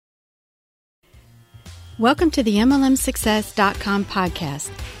Welcome to the MLMsuccess.com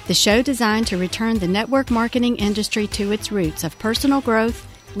podcast, the show designed to return the network marketing industry to its roots of personal growth,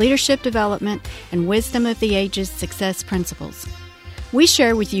 leadership development, and wisdom of the ages success principles. We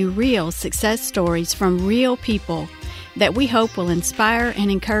share with you real success stories from real people that we hope will inspire and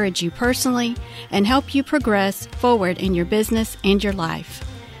encourage you personally and help you progress forward in your business and your life.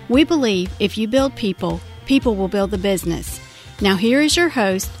 We believe if you build people, people will build the business. Now here is your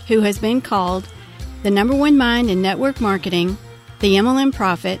host, who has been called the number one mind in network marketing, the MLM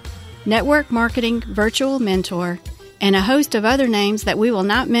Prophet, network marketing virtual mentor, and a host of other names that we will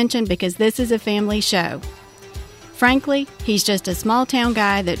not mention because this is a family show. Frankly, he's just a small town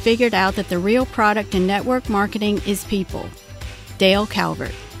guy that figured out that the real product in network marketing is people. Dale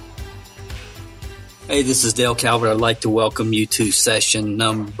Calvert. Hey, this is Dale Calvert. I'd like to welcome you to session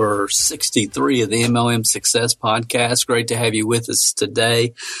number 63 of the MLM Success Podcast. Great to have you with us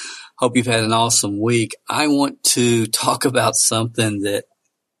today. Hope you've had an awesome week. I want to talk about something that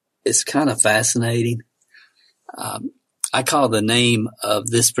is kind of fascinating. I call the name of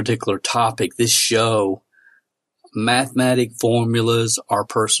this particular topic, this show, Mathematic Formulas are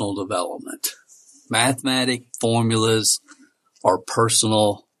Personal Development. Mathematic Formulas are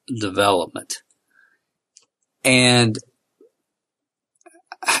Personal Development. And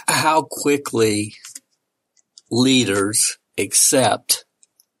how quickly leaders accept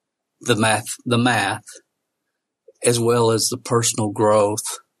the math, as well as the personal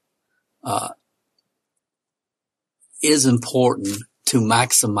growth, is important to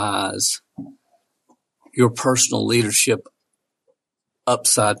maximize your personal leadership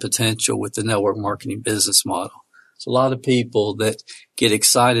upside potential with the network marketing business model. There's a lot of people that get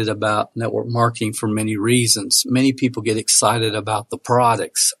excited about network marketing for many reasons. Many people get excited about the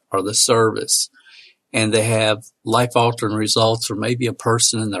products or the service, and they have life-altering results, or maybe a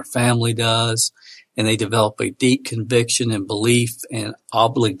person in their family does, and they develop a deep conviction and belief and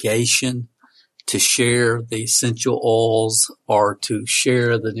obligation to share the essential oils or to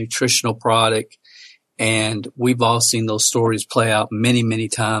share the nutritional product. And we've all seen those stories play out many, many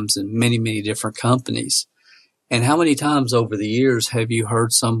times in many, many different companies. And how many times over the years have you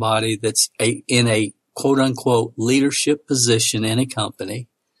heard somebody that's in a quote-unquote leadership position in a company,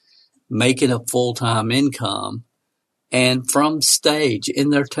 making a full-time income, and from stage in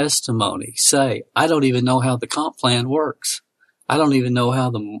their testimony say, I don't even know how the comp plan works. I don't even know how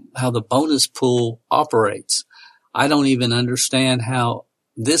the bonus pool operates. I don't even understand how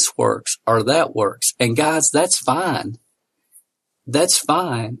this works or that works. And guys, that's fine. That's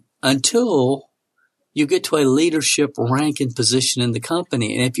fine until you get to a leadership rank and position in the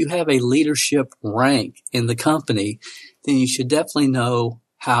company. And if you have a leadership rank in the company, then you should definitely know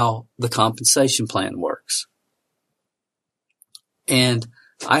how the compensation plan works. And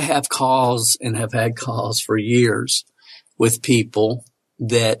I have calls and have had calls for years with people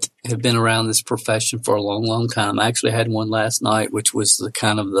that have been around this profession for a long, long time. I actually had one last night, which was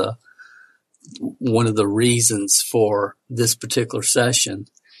one of the reasons for this particular session.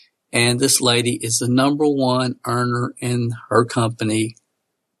 And this lady is the number one earner in her company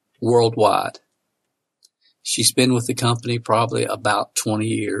worldwide. She's been with the company probably about 20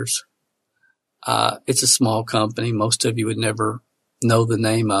 years. It's a small company. Most of you would never know the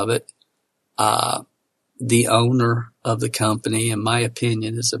name of it. The owner of the company, in my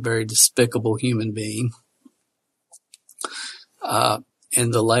opinion, is a very despicable human being. And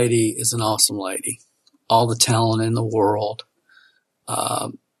the lady is an awesome lady. All the talent in the world.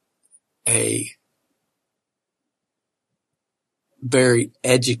 A very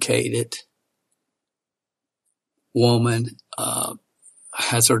educated woman,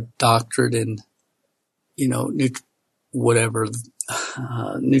 has her doctorate in,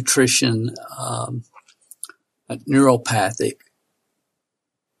 nutrition, neuropathic.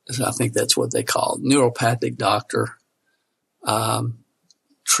 I think that's what they call it. Neuropathic doctor,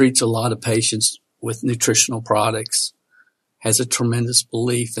 treats a lot of patients with nutritional products, has a tremendous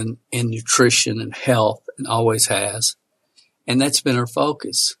belief in nutrition and health, and always has. And that's been her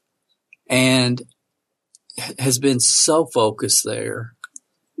focus. And has been so focused there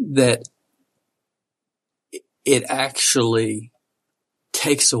that it actually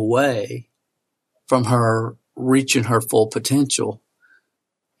takes away from her reaching her full potential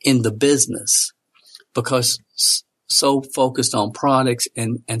in the business, because so focused on products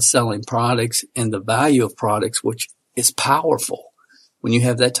and selling products and the value of products, which is powerful when you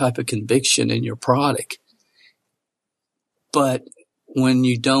have that type of conviction in your product. But when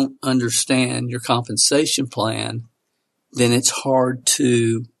you don't understand your compensation plan, then it's hard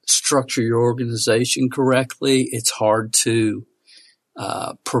to structure your organization correctly. It's hard to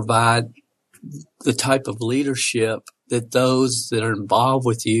provide the type of leadership that those that are involved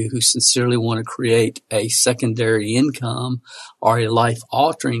with you who sincerely want to create a secondary income or a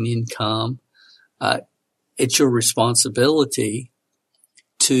life-altering income, it's your responsibility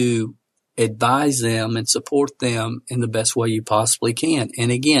to advise them and support them in the best way you possibly can.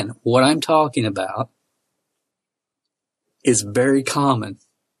 And again, what I'm talking about is very common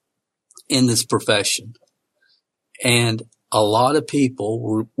in this profession. And a lot of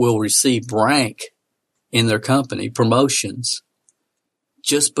people will receive rank in their company, promotions,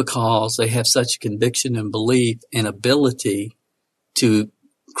 just because they have such a conviction and belief and ability to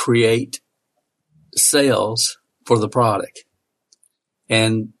create sales for the product.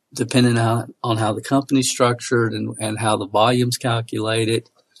 And depending on how the company's structured and how the volume's calculated,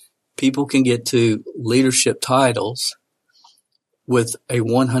 people can get to leadership titles with a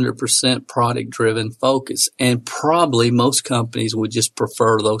 100% product-driven focus. And probably most companies would just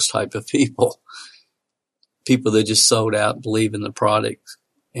prefer those type of people that just sold out, believe in the product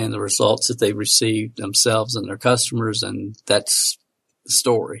and the results that they received themselves and their customers, and that's the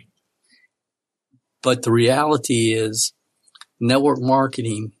story. But the reality is network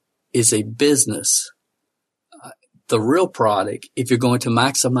marketing is a business. The real product, if you're going to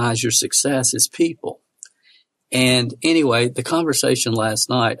maximize your success, is people. And anyway, the conversation last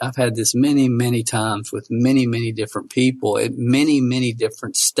night, I've had this many, many times with many, many different people at many, many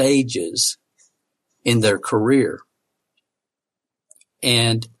different stages in their career.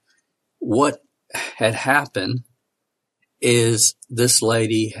 And what had happened is this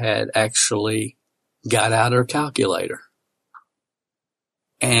lady had actually got out her calculator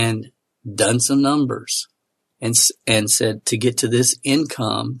and done some numbers and said, to get to this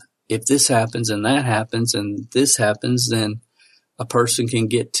income, if this happens and that happens and this happens, then a person can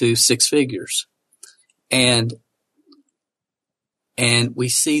get to six figures. And we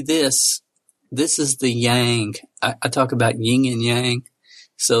see this is the yang. I talk about yin and yang.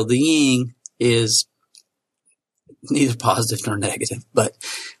 So the yin is neither positive nor negative, but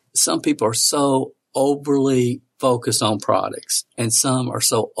some people are so overly focused on products and some are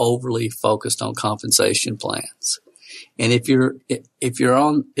so overly focused on compensation plans. And if you're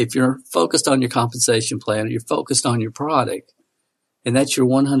focused on your compensation plan or you're focused on your product and that's your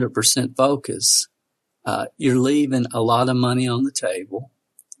 100% focus, you're leaving a lot of money on the table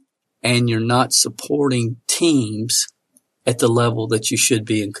and you're not supporting teams at the level that you should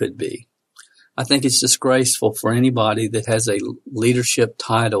be and could be. I think it's disgraceful for anybody that has a leadership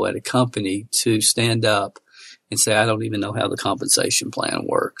title at a company to stand up and say, I don't even know how the compensation plan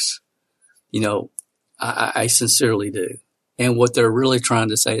works. You know, I sincerely do. And what they're really trying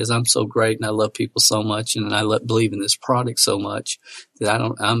to say is I'm so great and I love people so much and I believe in this product so much that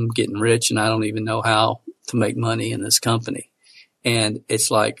I'm getting rich and I don't even know how to make money in this company. And it's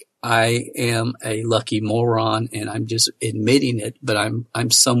like, I am a lucky moron and I'm just admitting it, but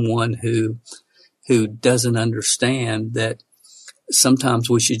I'm someone who doesn't understand that sometimes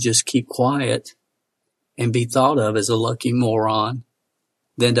we should just keep quiet and be thought of as a lucky moron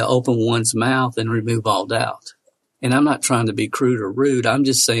than to open one's mouth and remove all doubt. And I'm not trying to be crude or rude. I'm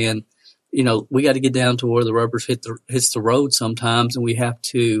just saying, you know, we got to get down to where the rubber hits the road sometimes, and we have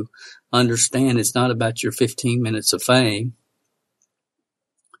to understand it's not about your 15 minutes of fame.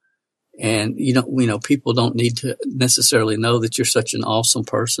 And, you know, people don't need to necessarily know that you're such an awesome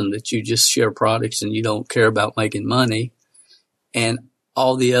person that you just share products and you don't care about making money. And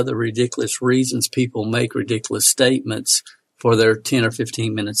all the other ridiculous reasons people make ridiculous statements for their 10 or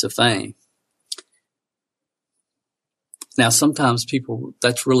 15 minutes of fame. Now, sometimes people,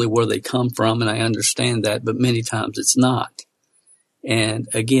 that's really where they come from, and I understand that, but many times it's not. And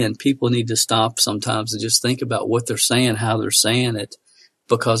again, people need to stop sometimes and just think about what they're saying, how they're saying it,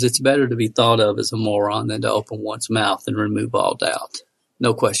 because it's better to be thought of as a moron than to open one's mouth and remove all doubt.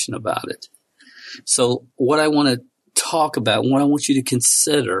 No question about it. So what I want to talk about, what I want you to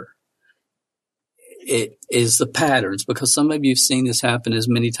consider, it is the patterns, because some of you have seen this happen as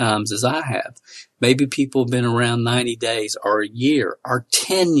many times as I have. Maybe people have been around 90 days or a year or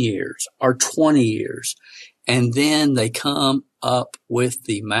 10 years or 20 years, and then they come up with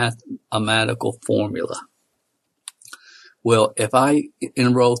the mathematical formula. Well, if I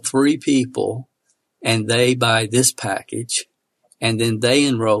enroll 3 people and they buy this package, and then they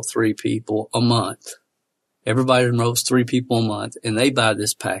enroll 3 people a month, everybody enrolls 3 people a month and they buy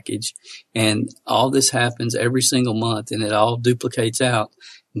this package, and all this happens every single month and it all duplicates out,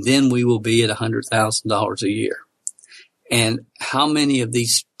 then we will be at $100,000 a year. And how many of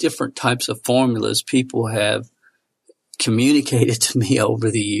these different types of formulas people have communicated to me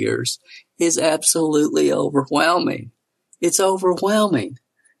over the years is absolutely overwhelming. It's overwhelming.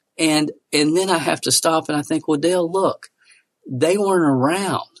 And then I have to stop and I think, well, Dale, look, they weren't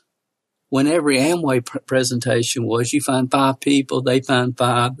around when every Amway presentation was. You find 5 people, they find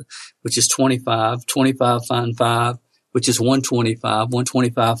 5, which is 25, 25 find 5, which is 125,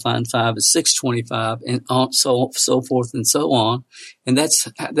 125 find 5 is 625, and so forth and so on. And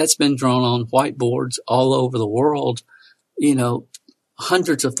that's been drawn on whiteboards all over the world,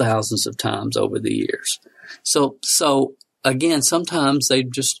 hundreds of thousands of times over the years. So again, sometimes they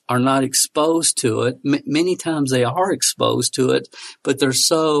just are not exposed to it. Many times they are exposed to it, but they're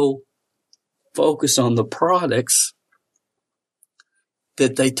so focused on the products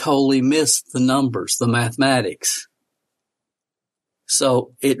that they totally miss the numbers, the mathematics.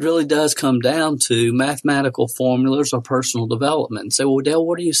 So it really does come down to mathematical formulas or personal development. And say, well, Dale,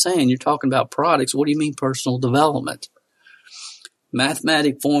 what are you saying? You're talking about products. What do you mean personal development?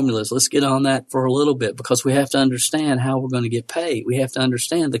 Mathematic formulas, let's get on that for a little bit, because we have to understand how we're going to get paid. We have to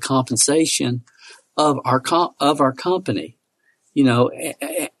understand the compensation of our company.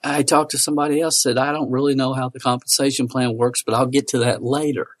 I talked to somebody else, said, I don't really know how the compensation plan works, but I'll get to that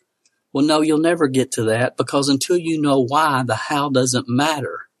later. Well, no, you'll never get to that, because until you know why, the how doesn't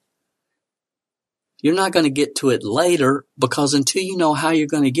matter. You're not going to get to it later, because until you know how you're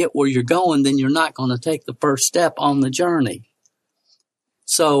going to get where you're going, then you're not going to take the first step on the journey.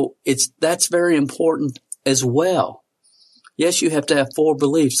 So that's very important as well. Yes, you have to have 4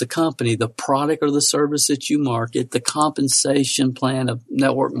 beliefs: the company, the product or the service that you market, the compensation plan of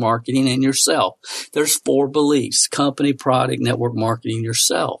network marketing, and yourself. There's 4 beliefs: company, product, network marketing,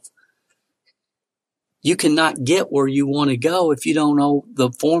 yourself. You cannot get where you want to go if you don't know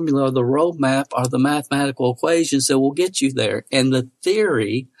the formula or the roadmap or the mathematical equations that will get you there. And the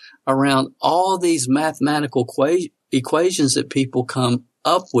theory around all these mathematical equations that people come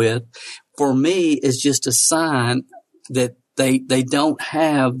up with, for me, is just a sign that they don't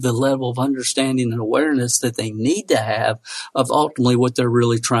have the level of understanding and awareness that they need to have of ultimately what they're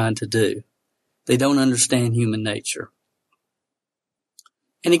really trying to do. They don't understand human nature.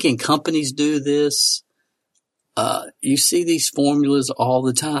 And again, companies do this. You see these formulas all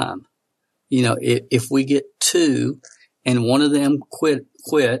the time. If we get 2 and one of them quit,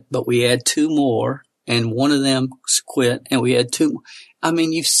 but we add 2 more, and one of them quit and we add 2 more. I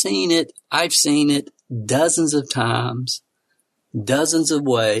mean, you've seen it. I've seen it dozens of times, dozens of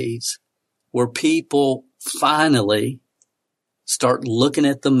ways, where people finally start looking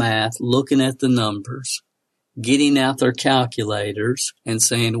at the math, looking at the numbers, getting out their calculators and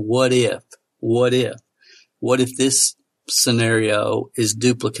saying, what if? What if? What if this scenario is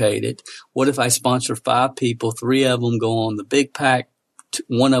duplicated? What if I sponsor 5 people, 3 of them go on the big pack,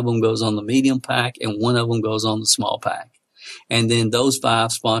 1 of them goes on the medium pack, and 1 of them goes on the small pack? And then those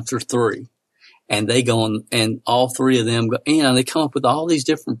 5 sponsor 3, and they go on, and all 3 of them go, they come up with all these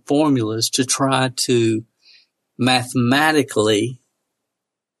different formulas to try to mathematically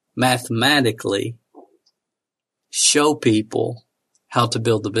show people how to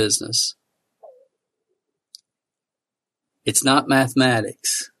build the business. It's not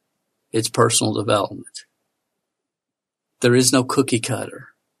mathematics. It's personal development. There is no cookie cutter.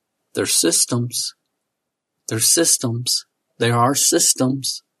 There's systems. There's systems. There are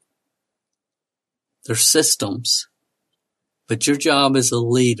systems. There's systems. But your job as a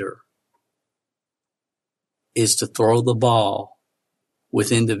leader is to throw the ball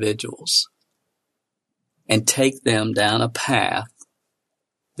with individuals and take them down a path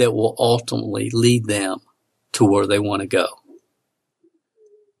that will ultimately lead them to where they want to go.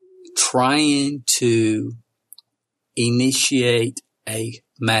 Trying to initiate a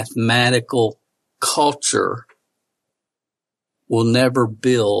mathematical culture will never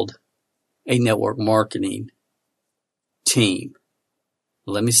build a network marketing team.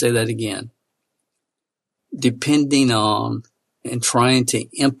 Let me say that again. Depending on and trying to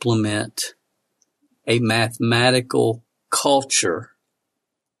implement a mathematical culture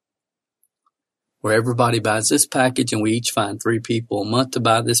where everybody buys this package and we each find 3 people a month to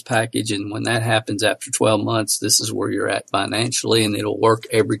buy this package, and when that happens after 12 months, this is where you're at financially, and it'll work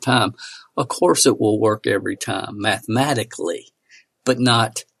every time. Of course it will work every time, mathematically, but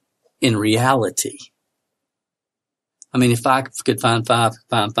not in reality. I mean, if I could find 5,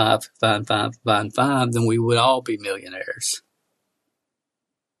 then we would all be millionaires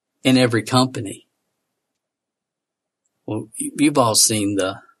in every company. Well, you've all seen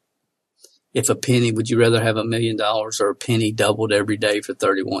if a penny, would you rather have $1 million or a penny doubled every day for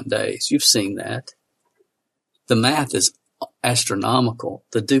 31 days? You've seen that. The math is astronomical.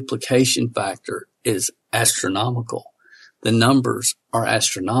 The duplication factor is astronomical. The numbers are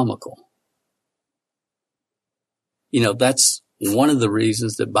astronomical. That's one of the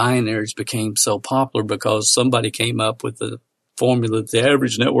reasons that binaries became so popular, because somebody came up with the formula that the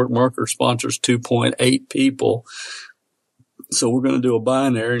average network marketer sponsors 2.8 people. So we're going to do a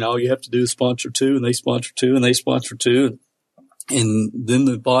binary, and all you have to do is sponsor 2, and they sponsor 2, and they sponsor 2. And then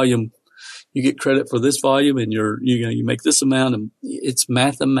the volume, you get credit for this volume, and you make this amount. And it's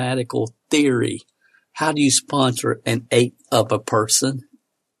mathematical theory. How do you sponsor an 8th of a person?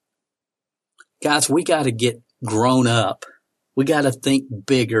 Guys, we got to get grown up. We got to think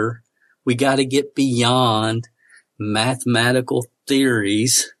bigger. We got to get beyond mathematical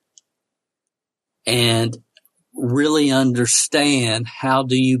theories and really understand how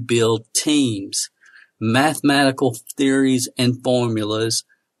do you build teams. Mathematical theories and formulas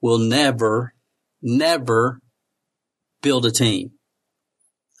will never build a team.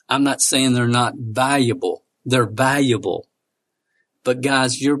 I'm not saying they're not valuable. They're valuable. But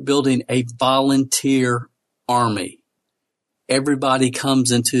guys, you're building a volunteer army. Everybody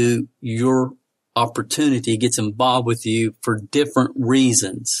comes into your opportunity, gets involved with you for different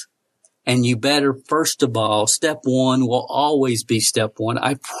reasons. And you better, first of all, step one will always be step one.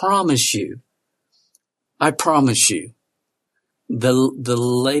 I promise you. The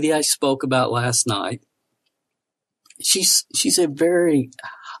lady I spoke about last night, she's a very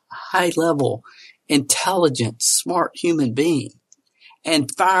high level, intelligent, smart human being,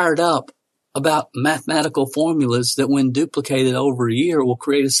 and fired up about mathematical formulas that when duplicated over a year will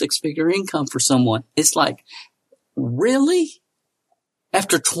create a 6-figure income for someone. It's like, really?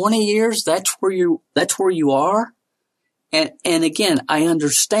 After 20 years, that's where you are? And again, I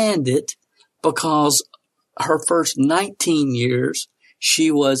understand it because her first 19 years,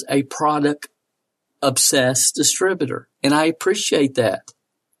 she was a product obsessed distributor. And I appreciate that.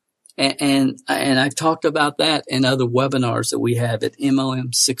 And I've talked about that in other webinars that we have at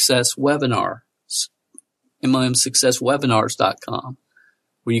MLM Success Webinars, MLMSuccessWebinars.com,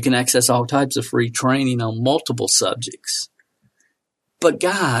 where you can access all types of free training on multiple subjects. But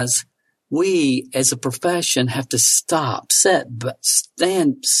guys, we as a profession have to stop, stand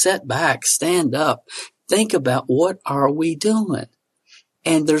up, think about what are we doing?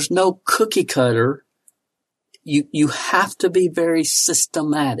 And there's no cookie cutter. You have to be very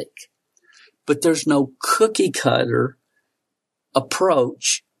systematic, but there's no cookie cutter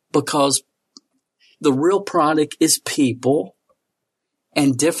approach because the real product is people,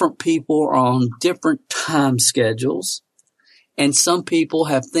 and different people are on different time schedules. And some people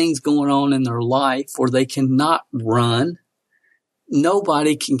have things going on in their life where they cannot run.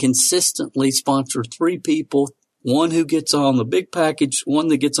 Nobody can consistently sponsor 3 people, one who gets on the big package, one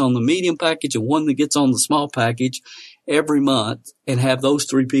that gets on the medium package, and one that gets on the small package every month, and have those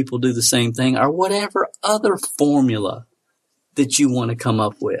 3 people do the same thing, or whatever other formula that you want to come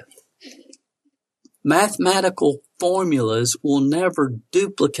up with. Mathematical formulas will never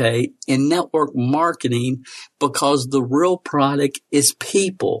duplicate in network marketing because the real product is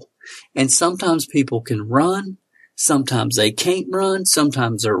people. And sometimes people can run. Sometimes they can't run.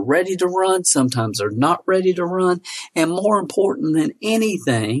 Sometimes they're ready to run. Sometimes they're not ready to run. And more important than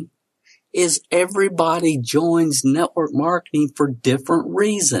anything is everybody joins network marketing for different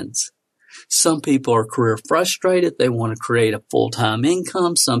reasons. Some people are career frustrated. They want to create a full-time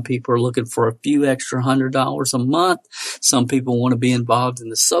income. Some people are looking for a few extra $100 a month. Some people want to be involved in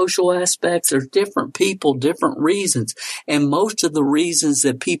the social aspects. There's different people, different reasons. And most of the reasons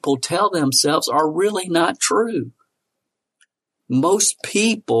that people tell themselves are really not true. Most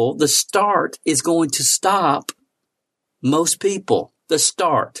people, the start is going to stop. Most people, the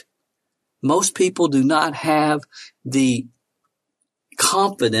start. Most people do not have the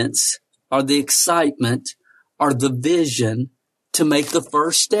confidence or the excitement or the vision to make the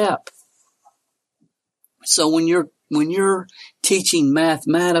first step. So when you're teaching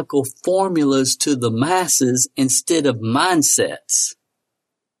mathematical formulas to the masses instead of mindsets,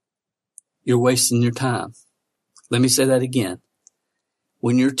 you're wasting your time. Let me say that again.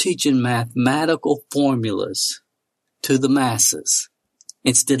 When you're teaching mathematical formulas to the masses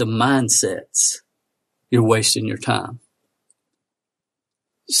instead of mindsets, you're wasting your time.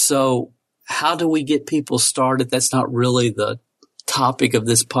 So how do we get people started? That's not really the topic of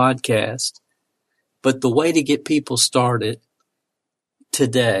this podcast. But the way to get people started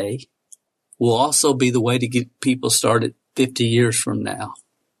today will also be the way to get people started 50 years from now.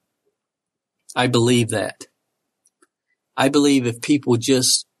 I believe that. I believe if people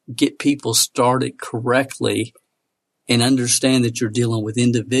just get people started correctly and understand that you're dealing with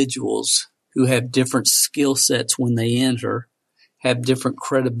individuals who have different skill sets when they enter, have different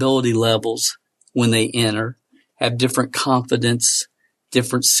credibility levels when they enter, have different confidence,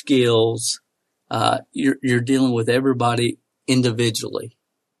 different skills. You're dealing with everybody individually.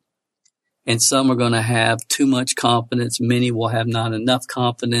 And some are going to have too much confidence. Many will have not enough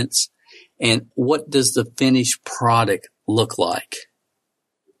confidence. And what does the finished product look like?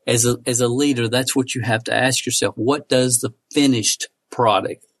 As a leader, that's what you have to ask yourself. What does the finished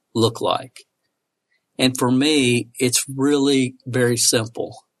product look like? And for me, it's really very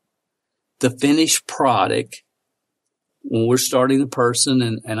simple. The finished product, when we're starting the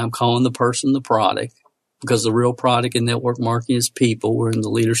person, and I'm calling the person the product, because the real product in network marketing is people. We're in the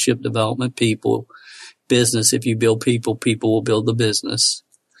leadership development people business. If you build people, people will build the business.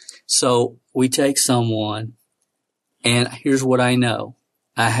 So we take someone, and here's what I know.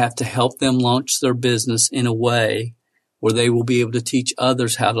 I have to help them launch their business in a way where they will be able to teach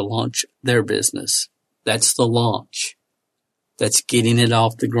others how to launch their business. That's the launch. That's getting it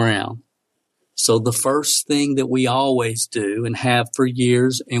off the ground. So the first thing that we always do and have for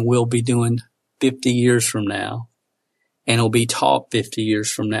years and will be doing 50 years from now, and will be taught 50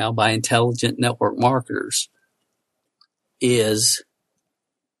 years from now by intelligent network marketers, is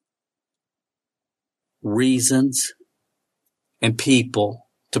reasons and people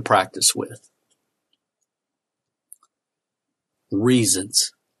to practice with.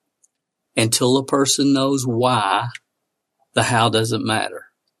 Reasons. Until a person knows why, the how doesn't matter.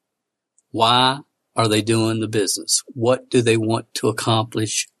 Why are they doing the business? What do they want to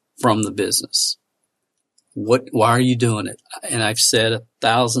accomplish from the business? Why are you doing it? And I've said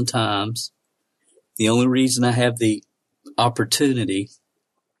 1,000 times, the only reason I have the opportunity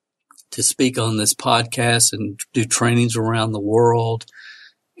to speak on this podcast and do trainings around the world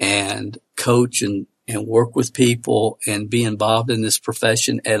and coach and work with people and be involved in this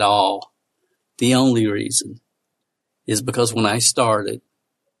profession at all, the only reason is because when I started,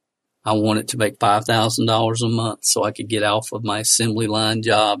 I wanted to make $5,000 a month so I could get off of my assembly line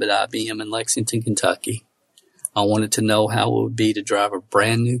job at IBM in Lexington, Kentucky. I wanted to know how it would be to drive a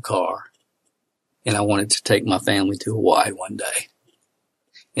brand new car, and I wanted to take my family to Hawaii one day.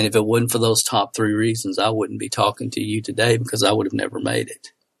 And if it wasn't for those top 3 reasons, I wouldn't be talking to you today because I would have never made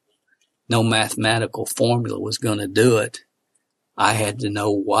it. No mathematical formula was going to do it. I had to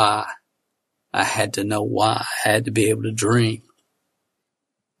know why. I had to know why. I had to be able to dream.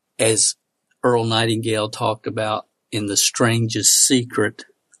 As Earl Nightingale talked about in The Strangest Secret,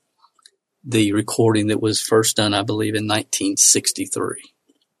 the recording that was first done, I believe, in 1963.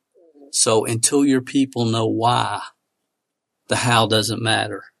 So until your people know why, the how doesn't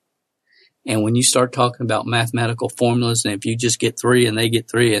matter. And when you start talking about mathematical formulas, and if you just get 3 and they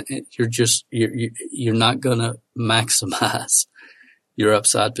get 3, you're not going to maximize your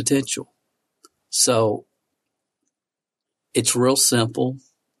upside potential. So it's real simple.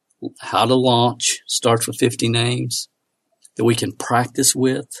 How to launch starts with 50 names that we can practice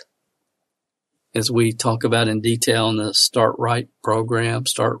with, as we talk about in detail in the Start Right program,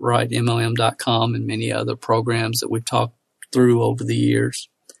 StartRightMLM.com, and many other programs that we've talked through over the years.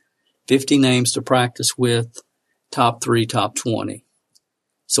 50 names to practice with, top 3, top 20.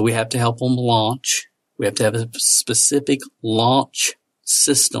 So we have to help them launch. We have to have a specific launch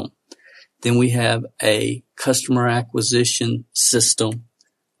system. Then we have a customer acquisition system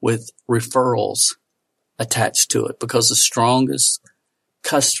with referrals attached to it, because the strongest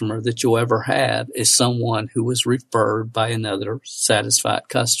customer that you'll ever have is someone who was referred by another satisfied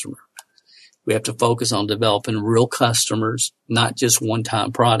customer. We have to focus on developing real customers, not just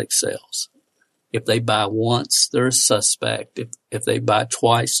one-time product sales. If they buy once, they're a suspect. If they buy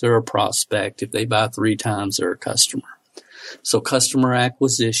twice, they're a prospect. If they buy 3 times, they're a customer. So customer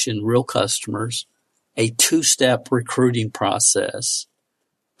acquisition, real customers, a 2-step recruiting process.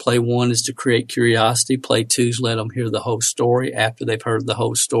 Play 1 is to create curiosity. Play 2 is let them hear the whole story. After they've heard the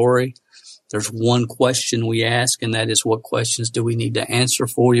whole story, there's one question we ask, and that is, what questions do we need to answer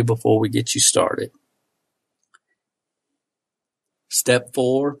for you before we get you started? Step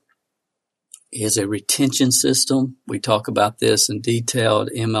 4 is a retention system. We talk about this in detail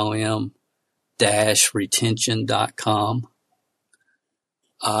at MLM-retention.com.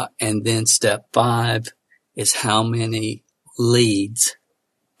 And then step 5 is how many leads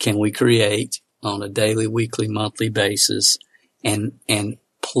can we create on a daily, weekly, monthly basis and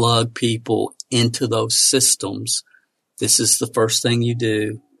plug people into those systems. This is the first thing you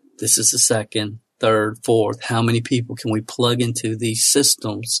do. This is the second, third, fourth. How many people can we plug into these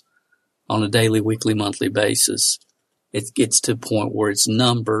systems on a daily, weekly, monthly basis? It gets to a point where it's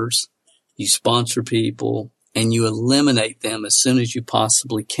numbers. You sponsor people and you eliminate them as soon as you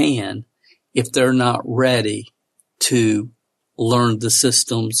possibly can if they're not ready to learn the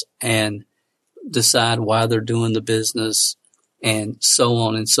systems and decide why they're doing the business, and so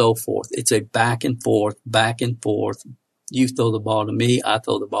on and so forth. It's a back and forth, You throw the ball to me, I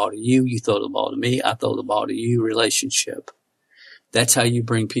throw the ball to you, you throw the ball to me, I throw the ball to you relationship. That's how you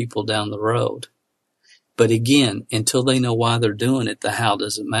bring people down the road. But again, until they know why they're doing it, the how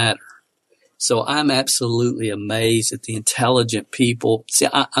doesn't matter. So I'm absolutely amazed at the intelligent people. See,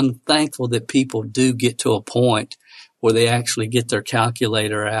 I'm thankful that people do get to a point where they actually get their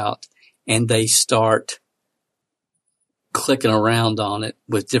calculator out and they start clicking around on it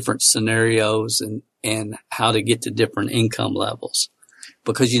with different scenarios and how to get to different income levels.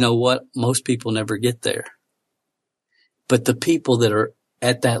 Because you know what? Most people never get there. But the people that are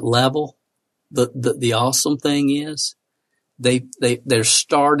at that level, the awesome thing is they're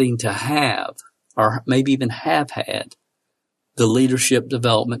starting to have, or maybe even have had, the leadership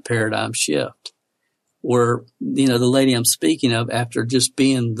development paradigm shift. Where, the lady I'm speaking of, after just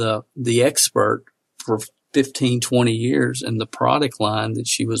being the expert for 15, 20 years in the product line that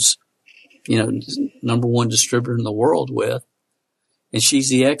she was, number one distributor in the world with, and she's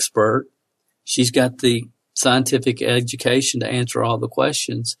the expert. She's got the scientific education to answer all the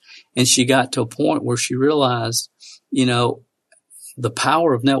questions. And she got to a point where she realized, the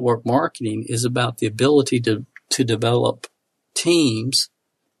power of network marketing is about the ability to develop teams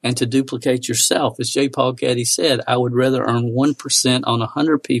and to duplicate yourself. As J. Paul Getty said, I would rather earn 1% on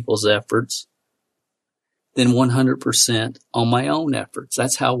 100 people's efforts than 100% on my own efforts.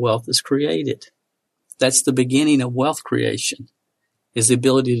 That's how wealth is created. That's the beginning of wealth creation, is the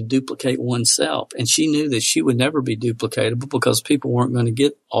ability to duplicate oneself. And she knew that she would never be duplicatable because people weren't going to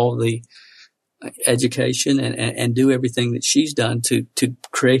get all the education and do everything that she's done to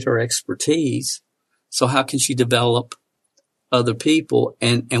create her expertise. So how can she develop other people?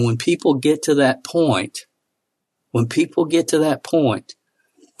 And when people get to that point, the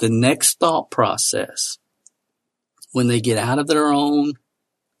next thought process, when they get out of their own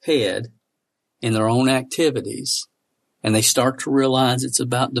head and their own activities, and they start to realize it's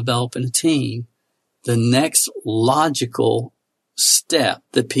about developing a team, the next logical step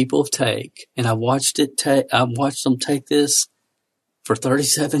that people take, and I've watched them take this for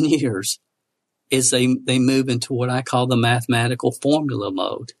 37 years, is they move into what I call the mathematical formula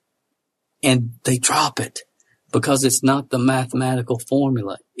mode. And they drop it because it's not the mathematical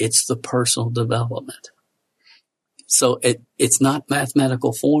formula. It's the personal development. So it's not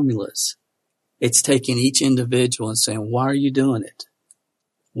mathematical formulas. It's taking each individual and saying, why are you doing it?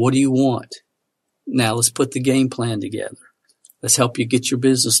 What do you want? Now let's put the game plan together. Let's help you get your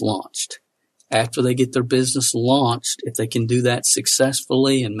business launched. After they get their business launched, if they can do that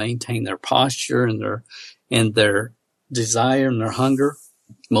successfully and maintain their posture and their desire and their hunger,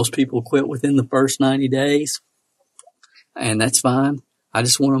 most people quit within the first 90 days, and that's fine. I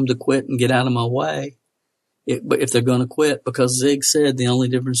just want them to quit and get out of my way. But if they're going to quit, because Zig said the only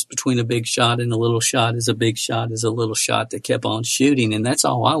difference between a big shot and a little shot is a big shot is a little shot that kept on shooting, and that's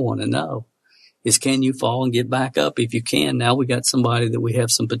all I want to know. Is can you fall and get back up? If you can, now we got somebody that we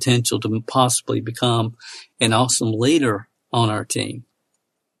have some potential to possibly become an awesome leader on our team.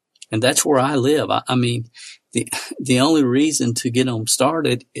 And that's where I live. I mean, the only reason to get them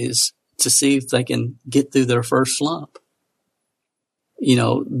started is to see if they can get through their first slump.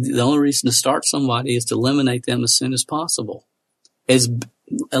 The only reason to start somebody is to eliminate them as soon as possible.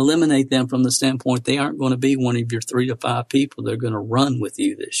 Eliminate them from the standpoint they aren't going to be one of your 3 to 5 people that are going to run with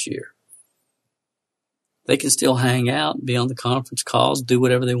you this year. They can still hang out, be on the conference calls, do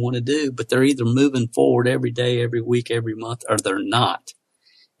whatever they want to do, but they're either moving forward every day, every week, every month, or they're not.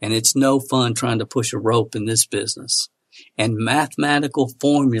 And it's no fun trying to push a rope in this business. And mathematical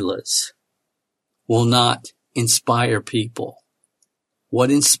formulas will not inspire people. What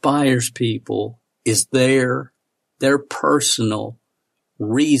inspires people is their personal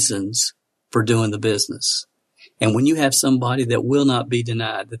reasons for doing the business. And when you have somebody that will not be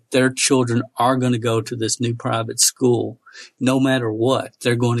denied, that their children are going to go to this new private school, no matter what,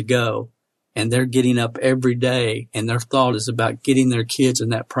 they're going to go, and they're getting up every day, and their thought is about getting their kids in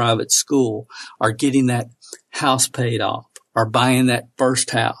that private school, or getting that house paid off, or buying that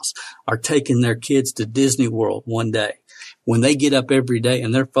first house, or taking their kids to Disney World one day. When they get up every day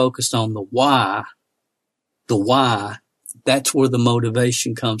and they're focused on the why, that's where the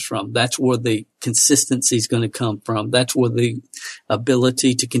motivation comes from. That's where the consistency is going to come from. That's where the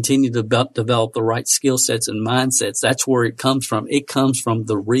ability to continue to develop the right skill sets and mindsets, that's where it comes from. It comes from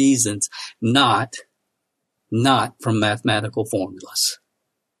the reasons, not from mathematical formulas.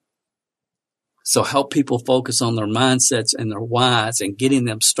 So help people focus on their mindsets and their whys and getting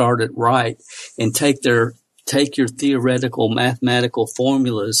them started right, and take your theoretical mathematical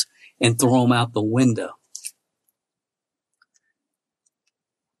formulas and throw them out the window.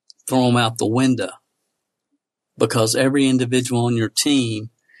 because every individual on your team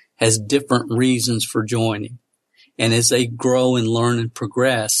has different reasons for joining. And as they grow and learn and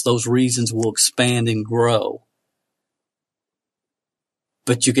progress, those reasons will expand and grow.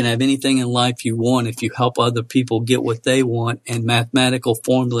 But you can have anything in life you want if you help other people get what they want, and mathematical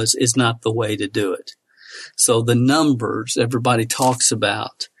formulas is not the way to do it. So the numbers everybody talks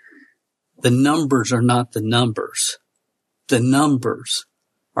about, the numbers are not the numbers. The numbers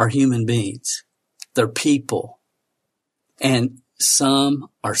are human beings. They're people. And some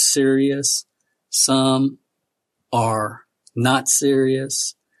are serious. Some are not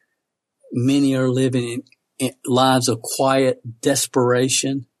serious. Many are living in lives of quiet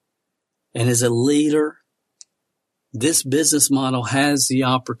desperation. And as a leader, this business model has the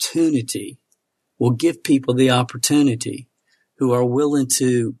opportunity, will give people the opportunity who are willing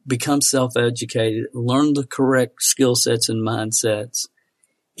to become self-educated, learn the correct skill sets and mindsets.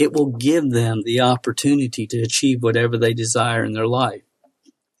 It will give them the opportunity to achieve whatever they desire in their life.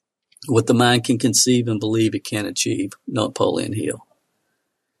 What the mind can conceive and believe it can achieve, Napoleon Hill.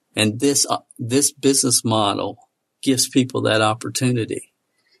 And this business model gives people that opportunity.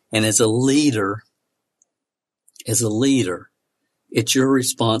 And as a leader, it's your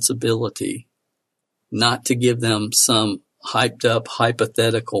responsibility not to give them some hyped up,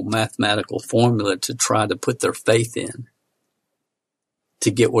 hypothetical mathematical formula to try to put their faith in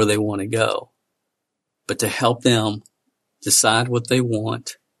to get where they want to go, but to help them decide what they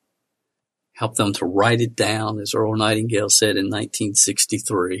want, help them to write it down, as Earl Nightingale said in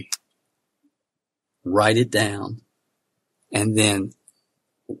 1963. Write it down and then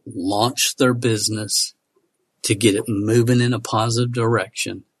launch their business to get it moving in a positive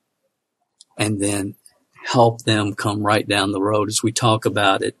direction, and then help them come right down the road as we talk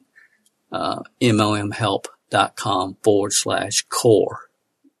about it, momhelp.com/core,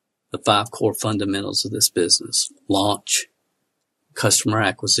 the 5 core fundamentals of this business. Launch, customer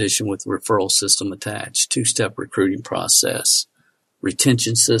acquisition with referral system attached, 2-step recruiting process,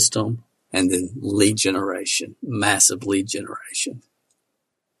 retention system, and then lead generation, massive lead generation.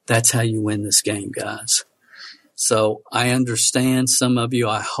 That's how you win this game, guys. So I understand some of you,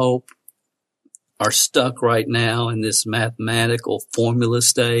 I hope, are stuck right now in this mathematical formula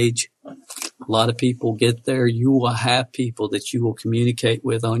stage. A lot of people get there. You will have people that you will communicate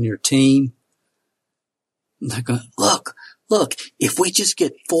with on your team. And they're going, look, if we just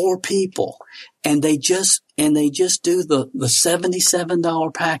get 4 people and they just do the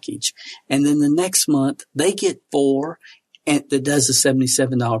 $77 package, and then the next month they get 4 and that does the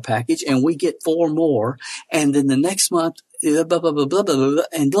 $77 package, and we get 4 more, and then the next month, blah, blah, blah, blah, blah, blah,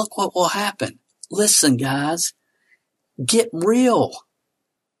 and look what will happen. Listen, guys, get real.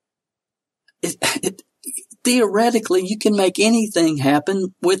 Theoretically, you can make anything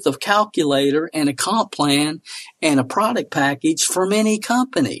happen with a calculator and a comp plan and a product package from any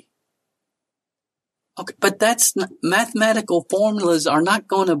company. Okay, but mathematical formulas are not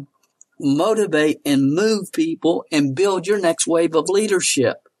going to motivate and move people and build your next wave of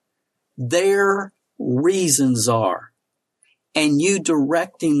leadership. Their reasons are, and you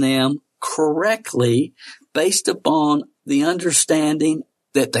directing them correctly based upon the understanding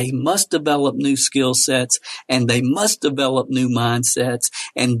that they must develop new skill sets and they must develop new mindsets,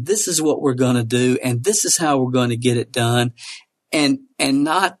 and this is what we're going to do and this is how we're going to get it done, and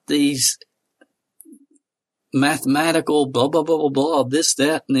not these mathematical blah, blah, blah, blah, blah, this,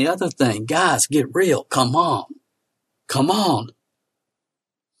 that, and the other thing. Guys, get real. Come on.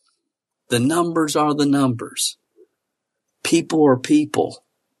 The numbers are the numbers. People are people.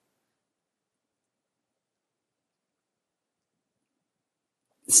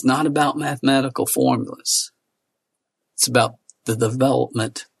 It's not about mathematical formulas. It's about the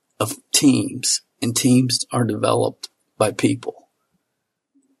development of teams, and teams are developed by people.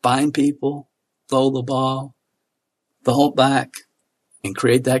 Find people, throw the ball, throw it back, and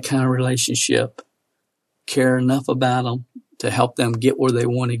create that kind of relationship. Care enough about them to help them get where they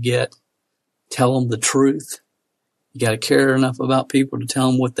want to get. Tell them the truth. You got to care enough about people to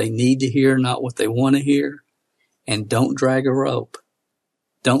tell them what they need to hear, not what they want to hear. And don't drag a rope.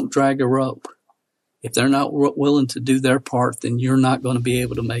 Don't drag a rope. If they're not willing to do their part, then you're not going to be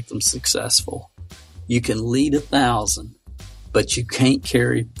able to make them successful. You can lead 1,000, but you can't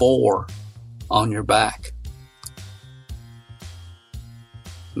carry 4 on your back.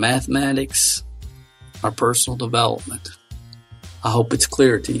 Mathematics are personal development. I hope it's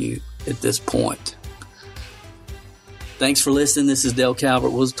clear to you at this point. Thanks for listening. This is Dale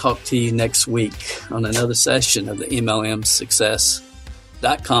Calvert. We'll talk to you next week on another session of the MLMsuccess.com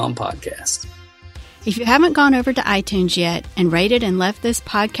podcast. If you haven't gone over to iTunes yet and rated and left this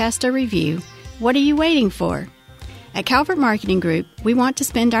podcast a review, what are you waiting for? At Calvert Marketing Group, we want to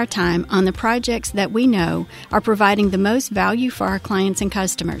spend our time on the projects that we know are providing the most value for our clients and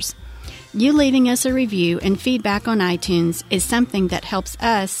customers. You leaving us a review and feedback on iTunes is something that helps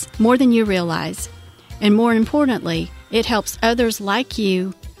us more than you realize. And more importantly, it helps others like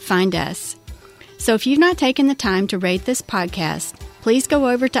you find us. So if you've not taken the time to rate this podcast, please go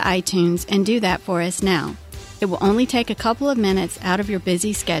over to iTunes and do that for us now. It will only take a couple of minutes out of your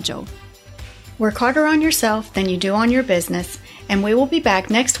busy schedule. Work harder on yourself than you do on your business, and we will be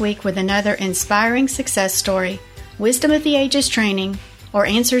back next week with another inspiring success story, wisdom of the ages training, or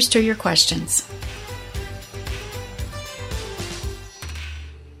answers to your questions.